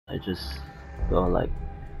I just go like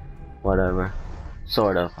whatever.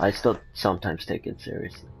 Sort of. I still sometimes take it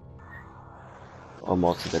seriously. Or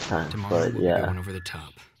most of the time. Tomorrow But we'll be yeah. going over the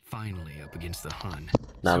top. Finally up against the Hun.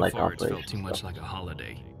 Not So like far it's felt Operation too much stuff. like a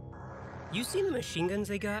holiday. You seen the machine guns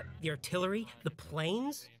they got? The artillery? The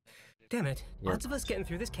planes? Damn it. Yeah. Odds of us getting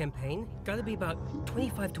through this campaign gotta be about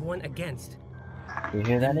 25 to 1 against. You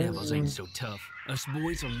hear Them that? devils ain't so tough. Us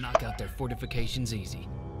boys will knock out their fortifications easy.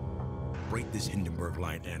 Break this Hindenburg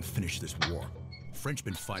line and finish this war. French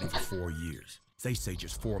been fighting for 4 years. They say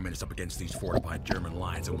just 4 minutes up against these fortified German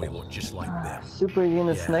lines and we look just like them. Super, you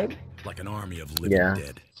gonna Yeah, snipe? like an army of living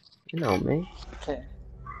dead. You know me. Okay.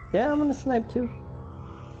 Yeah, I'm gonna snipe too.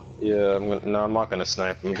 Yeah, no, I'm not gonna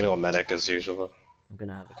snipe. I'm gonna go medic as usual. I'm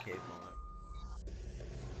gonna have a cave moment.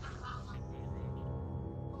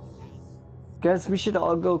 Guys, we should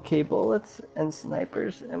all go K-bullets and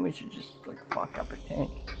snipers, and we should just like fuck up a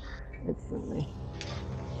tank instantly.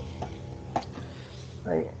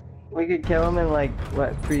 Like, we could kill him in like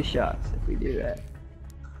what 3 shots if we do that.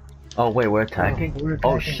 Oh wait, we're attacking? we're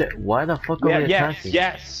Oh attacking. shit, why the fuck are Yeah, we yes, attacking?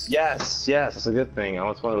 yes. That's a good thing. I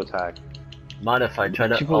almost want to attack. Modify, try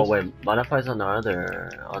to. People- Oh wait, Modify's on the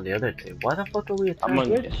other team. Why the fuck are we I'm attacking? on.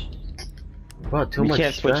 Switch. Bro, too We much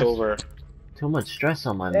can't stress. switch over. Too much stress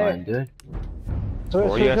on my Hey. mind, dude. Or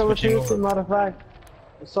Switch you guys over switching to over? modify.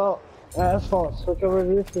 Assault. Asphalt. Switch over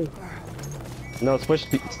to this team. No, switch.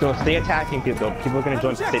 No, stay attacking people. People are gonna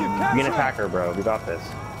join. Stay, be an attacker, bro. We got this.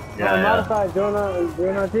 Yeah, yeah. Modify. Join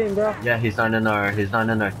our team, bro. Yeah, he's not in our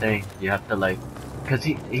thing. You have to like, cause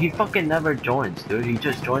he fucking never joins, dude. He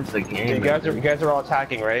just joins the game. You guys are all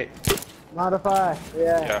attacking, right? Modify.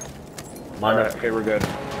 Yeah. Alright, okay, we're good.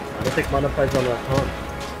 I don't think Modify's on our phone.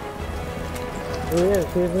 He is.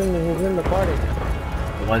 He's in the party.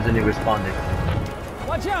 Why isn't he responding?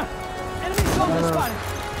 Watch out! Enemy soldier spotted!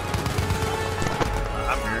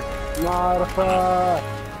 I'm here. Modify.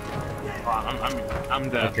 I'm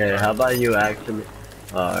dead. Okay, how about you actually?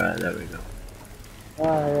 Alright, there we go. Oh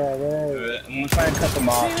yeah, there. I'm gonna try and cut them See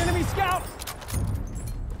off. an enemy scout!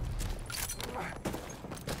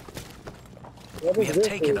 What We is have this?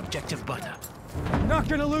 taken objective butter. Not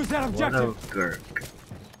gonna lose that What objective! a Gurk.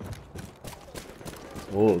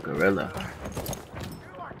 Oh, gorilla.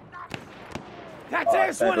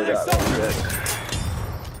 That's one of their soldiers!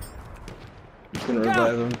 Just gonna Look revive out!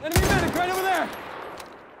 him. Enemy medic right over there!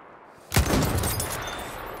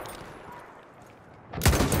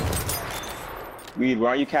 Weed, why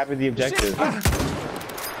aren't you capping the objective?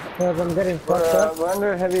 Because I'm getting fucked up. We're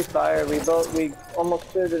under heavy fire. We almost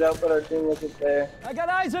cleared it out, but our team wasn't there. I got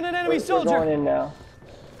eyes on an enemy We're soldier! going in now.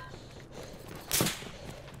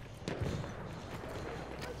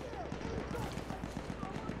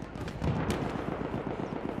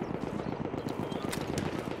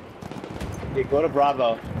 Okay, go to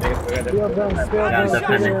Bravo. Field gun, field Yeah,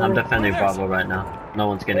 gun, I'm defending Bravo right now. No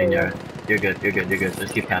one's getting near it. You're good.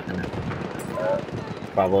 Just keep capping it.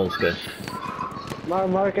 Bravo is good.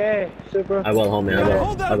 Mark A. Super. I will, homie. I will.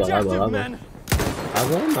 Hold that I will. objective, men! I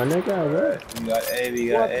will, my nigga. I will. We got A,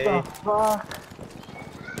 we What got A. the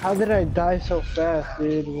fuck? How did I die so fast,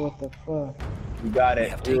 dude? What the fuck? We got We it.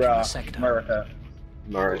 have taken We're the sector. America.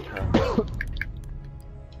 America.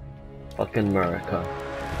 Fucking America.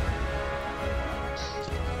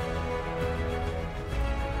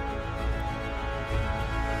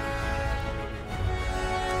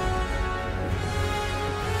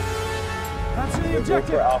 Capture the We'll go for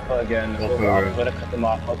objective! Alpha again. Go We'll for- go Alpha. We're gonna cut them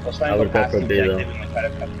off. Let's try I and would go go past for the B, though. objective and try to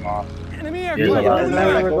cut them off. Enemy Here's aircraft! a lot. over Now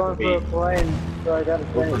there. we're go going for for a B. plane, so I gotta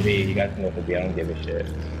Go for plane. B. You guys can go for B. I don't give a shit.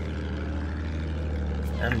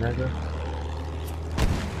 Yeah, nigga.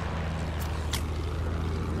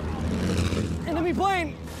 Enemy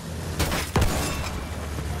plane!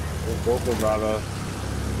 We'll go for Bravo.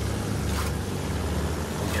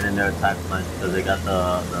 Get in their attack line because they got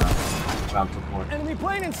the ground support. Enemy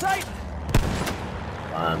plane in sight!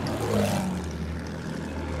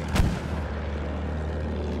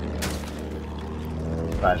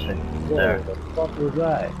 Flashing. Whoa, There. the fuck was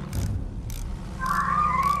that?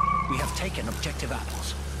 We have taken objective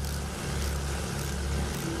apples.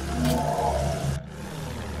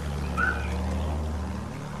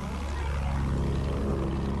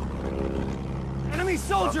 Enemy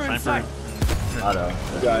soldier in sight! Auto.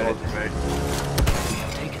 Got it. We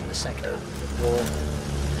have taken the sector.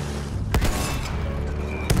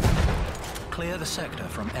 Clear the sector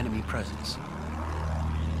from enemy presence.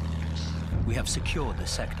 We have secured the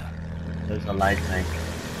sector. There's a light tank.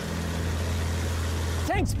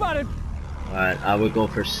 Tank spotted! Alright, I would go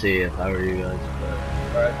for C if I were you guys.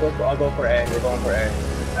 Alright, I'll go for A. We're going for A.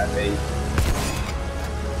 At A.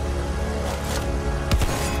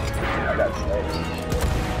 That's nice.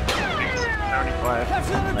 75.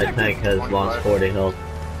 Capture that My objective! tank has lost 40 health.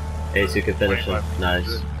 Ace, you can finish him.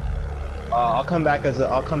 Nice. I'll come back and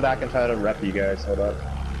try to rep you guys. Hold up.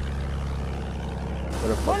 Where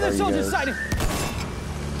the fuck One of are the you soldiers guys? sighted!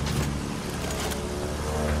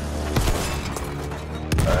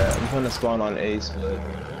 Alright, I'm trying to spawn on Ace, but...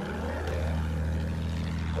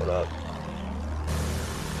 Hold up.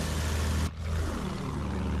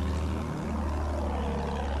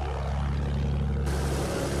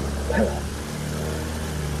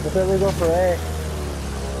 Let's say we go for A.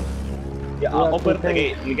 Yeah, I'll open up the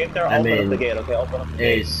gate. When you get there, I'll open up the gate, okay? Open up the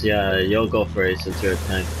gate. Ace, yeah, you'll go for Ace since you're a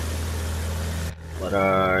tank. But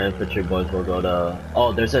our infantry boys will go to...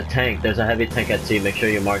 Oh, there's a tank. There's a heavy tank at sea. Make sure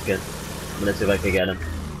you mark it. I'm gonna see if I can get him.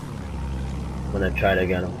 I'm gonna try to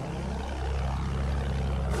get him.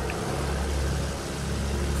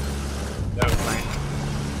 That was fine.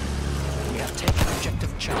 We have taken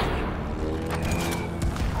objective Charlie.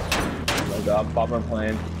 Oh my god, bomber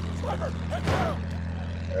plane. Alright.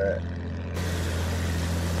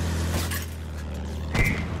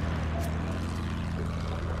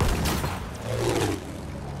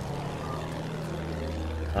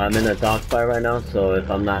 I'm in a dogfight right now, so if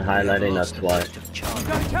I'm not highlighting, that's why. Objective Charlie.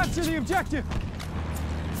 Gotta capture the objective!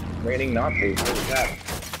 Raining Nazis, what is that?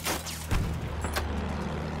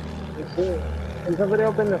 Can somebody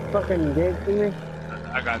open the fucking gate for me?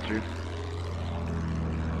 I got you.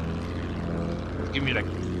 Just give me like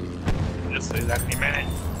just exactly a minute.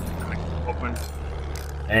 Like, open.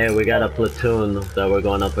 Hey, we got a platoon that we're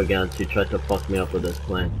going up against. He tried to fuck me up with his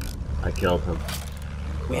plane. I killed him.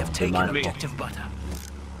 We have They taken might- objective Butter.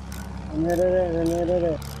 We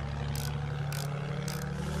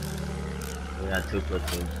got 2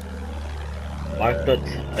 platoons. Mark the...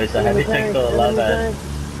 Is a heavy tank still alive at...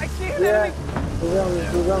 I see an Yeah. enemy!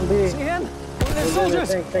 He's on B. See him? One of the He's on the soldiers!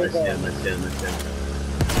 tank, I tank see out. him, I see him, I see him.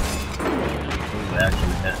 Ooh, we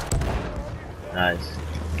actually hit. Nice.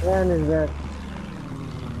 Man is that.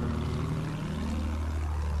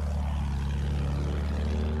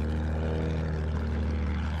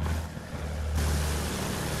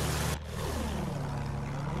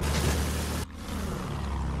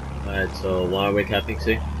 Alright, so why are we capping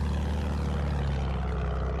C?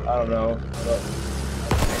 I don't know.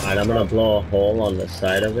 Alright, I'm gonna blow a hole on the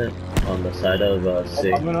side of it. On the side of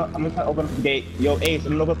C. I'm gonna try to open up the gate. Yo, Ace,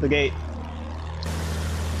 I'm gonna open up the gate.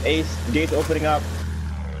 Ace, the gate's opening up.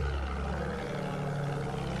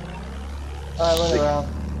 I went around.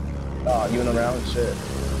 Oh, you went around? Shit.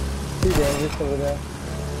 Too dangerous over there.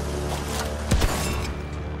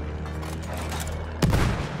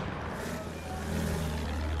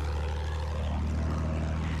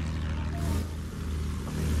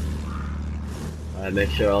 Alright, make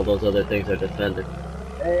sure all those other things are defended.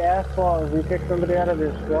 Hey, Asphalt, if you kick somebody out of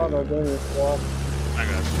your squad, I'll join your squad. I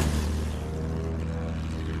got you.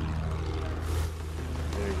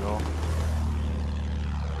 There you go.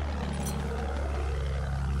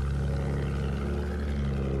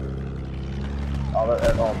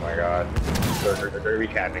 Oh my god. They're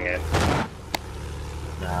recapping it.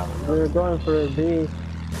 Nah, We were going for a B.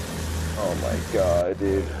 Oh my god,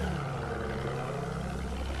 dude.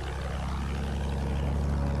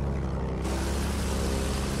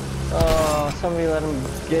 Oh, somebody let him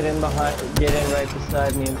get in right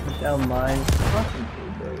beside me and put down mine. Fucking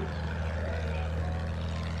great.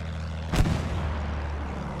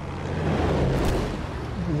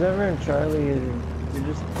 Who's ever in Charlie, you're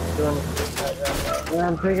just doing it. Yeah,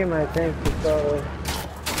 I'm taking my tank to start with.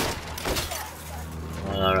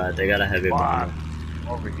 alright, they got a heavy bomber.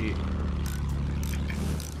 Overheat.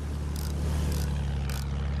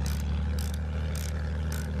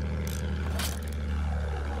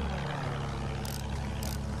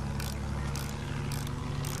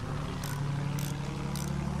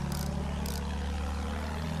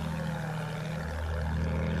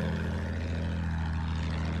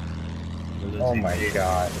 Oh my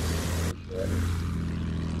god.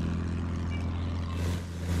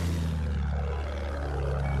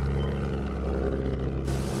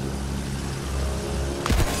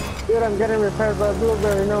 Dude, I'm getting repaired by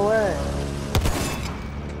Blueberry, no way.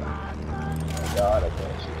 God, I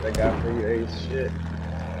can't shoot that guy for you, Ace. Shit.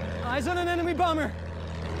 Eyes on an enemy bomber!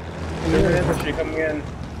 There's an infantry coming in.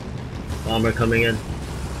 Bomber coming in.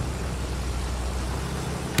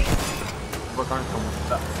 Work on someone.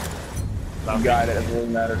 You got it, it doesn't really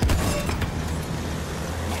matter. We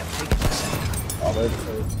have taken the sector. Oh, there's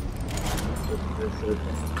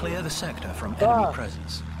Clear the sector from enemy Ah.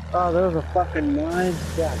 presence. Oh, there was a fucking mine.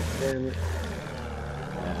 God damn it.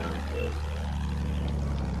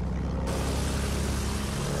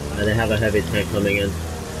 And they have a heavy tank coming in.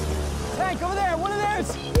 Tank over there, one of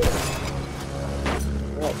theirs!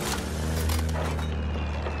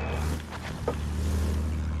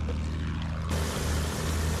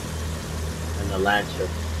 And the Lancer.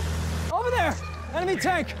 Over there! Enemy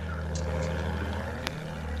tank!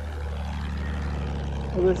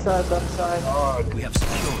 Other side, that side. Oh, we have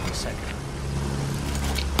secured the sector.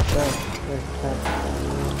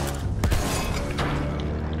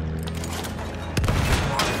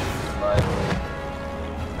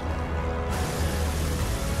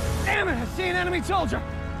 Damn it, I see an enemy soldier!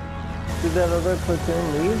 Did that other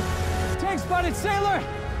platoon leave? Tank spotted, sailor!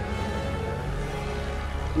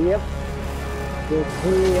 Yep. The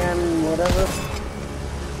PM whatever.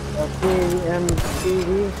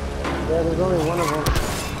 PMCV. Yeah, there's only one of them.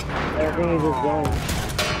 I think he's just going.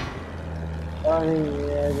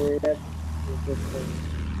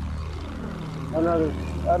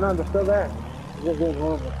 Oh no, they're still there. He's just getting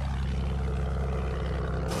over.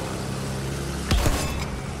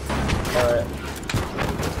 Alright.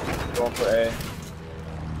 Going for A.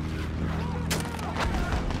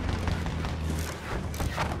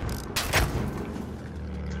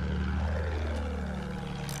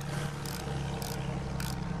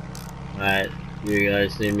 Alright, you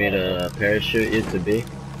guys need me to parachute you to B?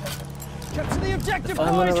 Get to the objective,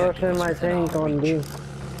 I'm gonna boys! rush in my tank on B.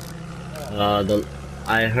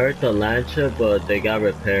 I heard the Lancer, but they got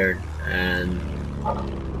repaired, and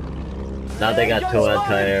now they got two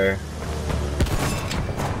anti-air.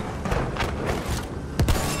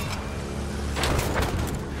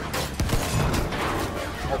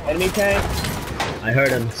 Enemy tank. I heard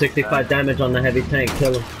him. 65 damage on the heavy tank.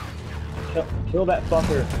 Kill him. Kill that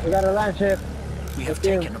fucker. We got a land ship. We have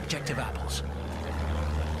taken objective apples.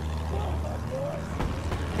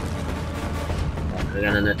 I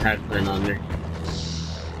got an attack plane on me.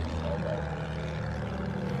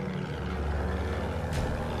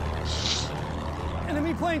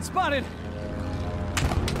 Enemy plane spotted!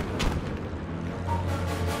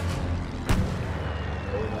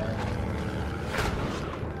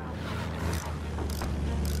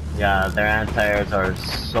 Yeah, their anti-airs are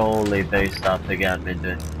solely based off to get me,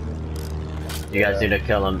 dude. You guys need to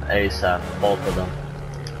kill them ASAP, both of them.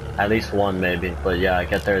 At least one maybe, but yeah,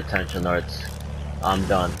 get their attention or I'm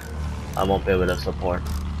done. I won't be able to support.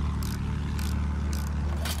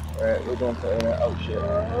 Alright, we're going for A. Oh shit.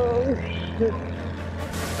 Oh shit.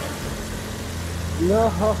 No!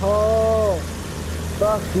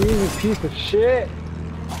 Fuck you, you piece of shit!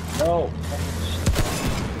 No.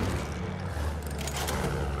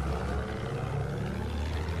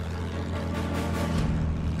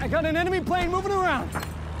 I got an enemy plane moving around!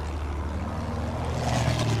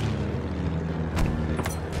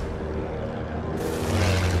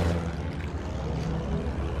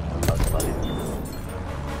 That's funny.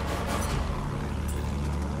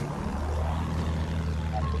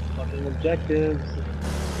 Fucking objectives.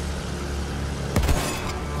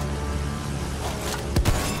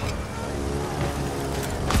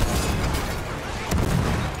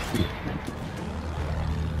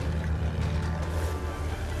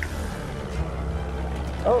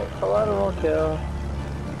 Oh, collateral kill.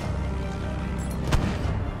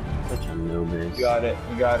 Such a noob. You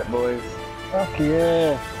got it, boys. Fuck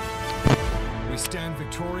yeah. We stand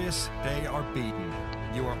victorious, they are beaten.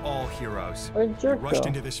 You are all heroes. Hey, You jerk rushed though.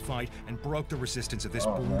 into this fight and broke the resistance of this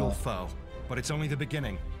Oh, brutal no. foe. But it's only the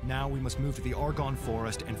beginning. Now we must move to the Argonne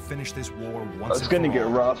Forest and finish this war once It's and gonna for get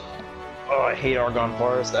all. rough. Oh, I hate Argonne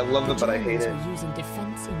Forest. I love The it, but I hate Germans it. were using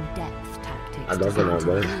defense-in-depth tactics I to love it, I lure love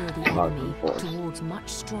the Argonne enemy Forest. towards much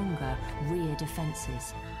stronger rear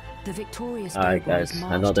defenses. The victorious Alright, Doughboys guys,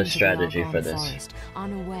 marched another into the strategy Argonne for this. Forest,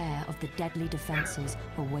 unaware of the deadly defenses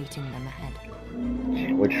awaiting them ahead.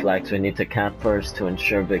 Which flags we need to camp first to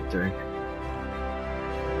ensure victory?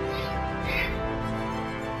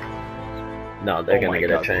 No, they're Oh gonna my get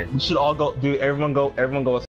God. a train. We should all go, dude. Everyone go